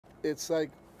it's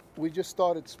like we just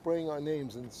started spraying our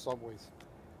names in subways.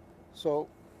 So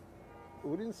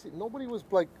we didn't see, nobody was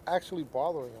like actually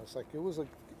bothering us. Like it was like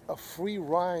a free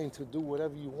ride to do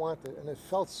whatever you wanted, and it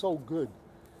felt so good.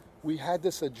 We had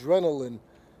this adrenaline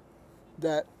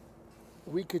that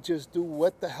we could just do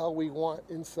what the hell we want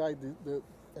inside the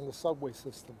in the subway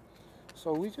system.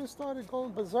 So we just started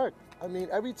going berserk. I mean,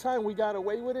 every time we got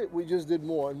away with it, we just did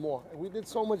more and more. And we did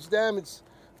so much damage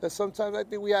that sometimes I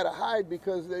think we had to hide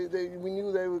because we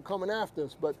knew they were coming after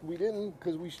us, but we didn't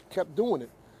because we kept doing it.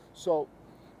 So,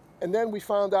 and then we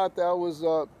found out that was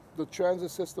the transit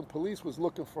system police was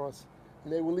looking for us,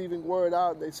 and they were leaving word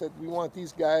out. And they said we want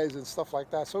these guys and stuff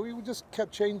like that. So we just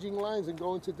kept changing lines and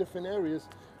going to different areas.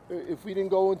 If we didn't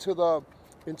go into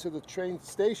the train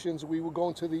stations, we were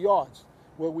going to the yards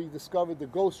where we discovered the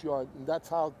ghost yard, and that's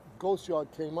how ghost yard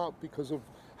came out because of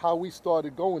how we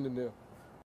started going in there.